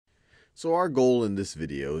So our goal in this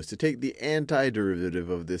video is to take the antiderivative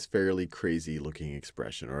of this fairly crazy looking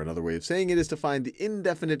expression, or another way of saying it is to find the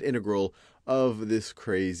indefinite integral of this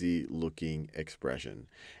crazy looking expression.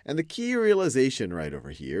 And the key realization right over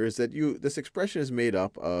here is that this expression is made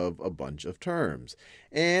up of a bunch of terms.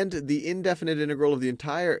 And the indefinite integral of the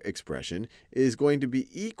entire expression is going to be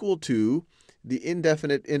equal to the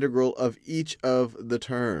indefinite integral of each of the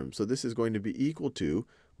terms. So this is going to be equal to,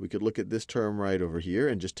 we could look at this term right over here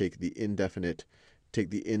and just take the indefinite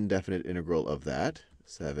integral of that,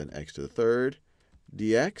 7x to the third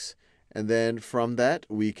dx. And then from that,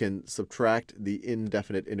 we can subtract the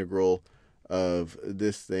indefinite integral of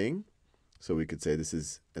this thing. So we could say this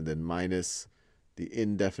is, and then minus the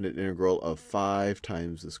indefinite integral of 5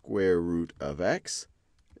 times the square root of x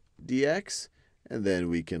dx. And then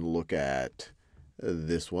we can look at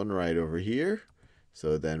this one right over here.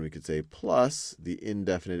 So then we could say plus the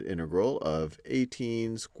indefinite integral of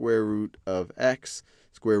 18 square roots of x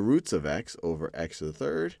over x to the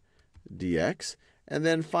third dx. And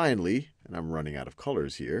then finally, and I'm running out of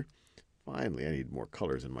colors here, finally, I need more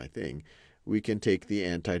colors in my thing, we can take the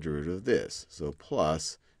antiderivative of this. So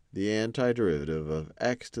plus the antiderivative of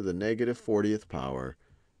x to the negative 40th power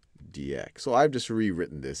dx. So I've just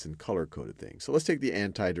rewritten this in color-coded things. So let's take the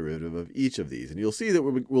antiderivative of each of these. And you'll see that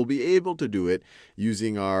we'll be able to do it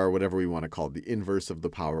using our, whatever we want to call it, the inverse of the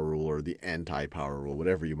power rule or the anti-power rule,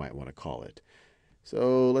 whatever you might want to call it.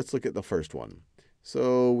 So let's look at the first one.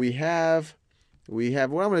 So we have, what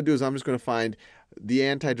I'm going to do is I'm just going to find the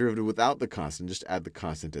antiderivative without the constant, just add the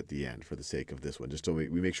constant at the end for the sake of this one, just so we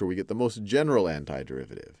make sure we get the most general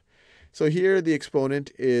antiderivative. So here the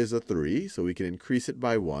exponent is a 3, so we can increase it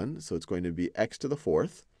by 1. So it's going to be x to the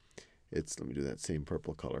fourth. Let me do that same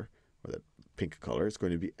purple color, or that pink color. It's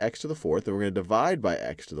going to be x to the fourth, and we're going to divide by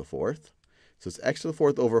x to the fourth. So it's x to the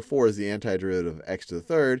fourth over 4 is the antiderivative of x to the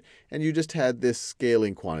third. And you just had this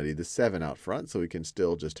scaling quantity, the 7 out front, so we can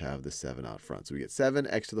still just have the 7 out front. So we get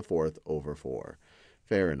 7x to the fourth over 4.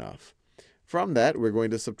 Fair enough. From that, we're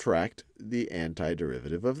going to subtract the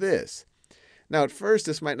antiderivative of this. Now, at first,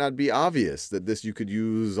 this might not be obvious that you could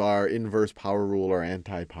use our inverse power rule or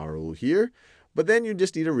anti-power rule here. But then you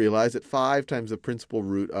just need to realize that 5 times the principal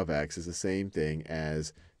root of x is the same thing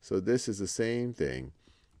as, so this is the same thing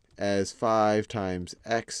as 5 times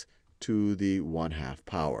x to the 1/2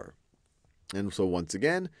 power. And so once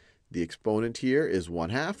again, the exponent here is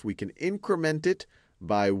 1/2. We can increment it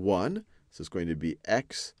by 1. So it's going to be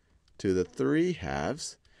x to the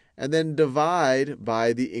 3/2. And then divide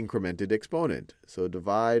by the incremented exponent. So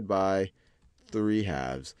divide by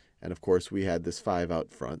 3/2. And of course, we had this 5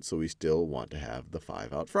 out front, so we still want to have the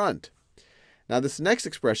 5 out front. Now, this next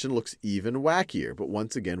expression looks even wackier, but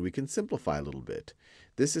once again, we can simplify a little bit.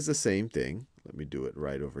 This is the same thing. Let me do it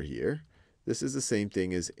right over here. This is the same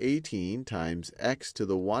thing as 18 times x to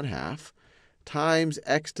the 1/2 times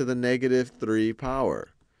x to the negative 3 power.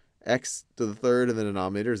 X to the third in the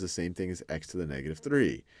denominator is the same thing as x to the negative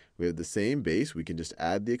 3. We have the same base. We can just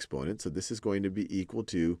add the exponent. So this is going to be equal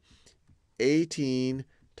to 18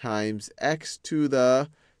 times x to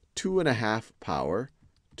the 2.5 power.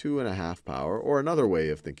 2.5 power. Or another way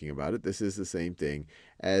of thinking about it, this is the same thing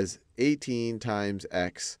as 18 times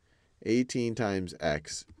x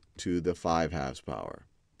to the 5/2 power.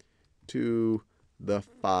 To the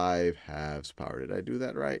 5/2 power. Did I do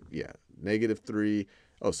that right? Yeah. Negative 3.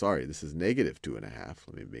 Oh, sorry, this is negative 2.5.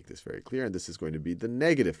 Let me make this very clear. And this is going to be the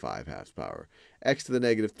negative 5/2 power. X to the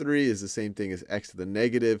negative 3 is the same thing as x to the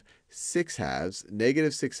negative 6/2.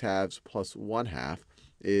 Negative 6/2 plus 1/2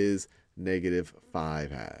 is negative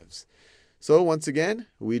 5/2. So once again,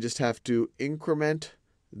 we just have to increment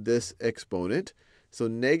this exponent. So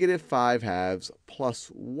negative 5/2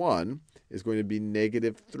 plus 1 is going to be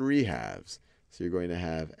negative 3/2. So you're going to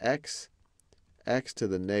have x to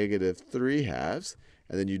the negative 3/2.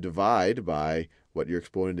 And then you divide by what your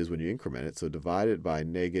exponent is when you increment it. So divide it by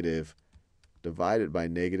negative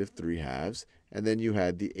 3/2. And then you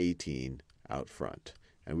had the 18 out front.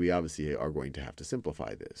 And we obviously are going to have to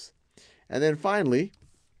simplify this. And then finally,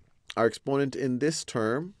 our exponent in this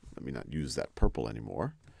term, let me not use that purple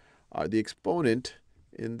anymore. The exponent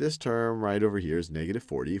in this term right over here is negative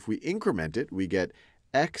 40. If we increment it, we get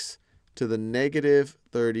x to the negative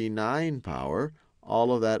 39 power.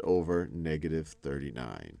 All of that over negative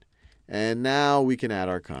 39. And now we can add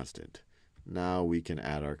our constant.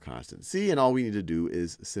 See, and all we need to do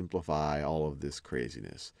is simplify all of this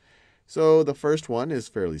craziness. So the first one is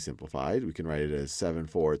fairly simplified. We can write it as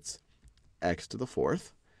 7/4 x to the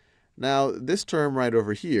fourth. Now, this term right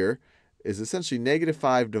over here is essentially negative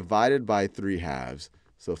 5 divided by 3/2.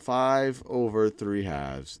 So 5 over 3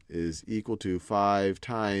 halves is equal to 5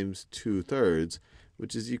 times 2/3,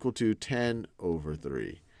 which is equal to 10 over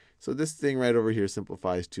 3. So this thing right over here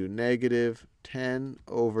simplifies to negative 10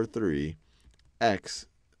 over 3 x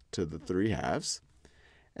to the 3 halves.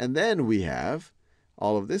 And then we have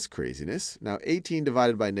all of this craziness. Now 18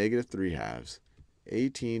 divided by negative 3 halves.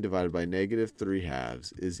 18 divided by negative 3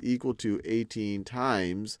 halves is equal to 18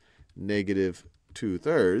 times negative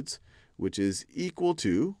 2/3, which is equal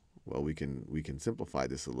to, well, we can simplify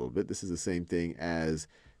this a little bit. This is the same thing as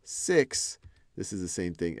 6. This is the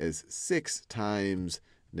same thing as 6 times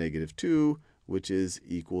negative 2, which is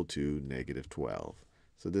equal to negative 12.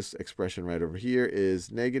 So this expression right over here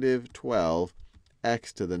is negative 12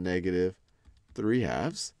 x to the negative 3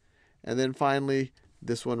 halves. And then finally,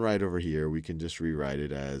 this one right over here, we can just rewrite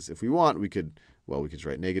it as, if we want, we could just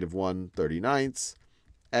write negative 1/39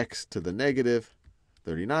 x to the negative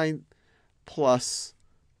 39 plus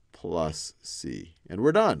c. And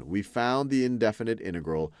we're done. We found the indefinite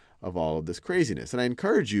integral of all of this craziness. And I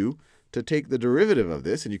encourage you to take the derivative of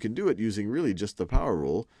this, and you can do it using really just the power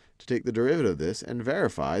rule, to take the derivative of this and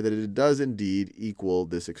verify that it does indeed equal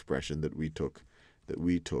this expression that we took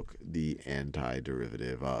the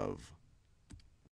antiderivative of.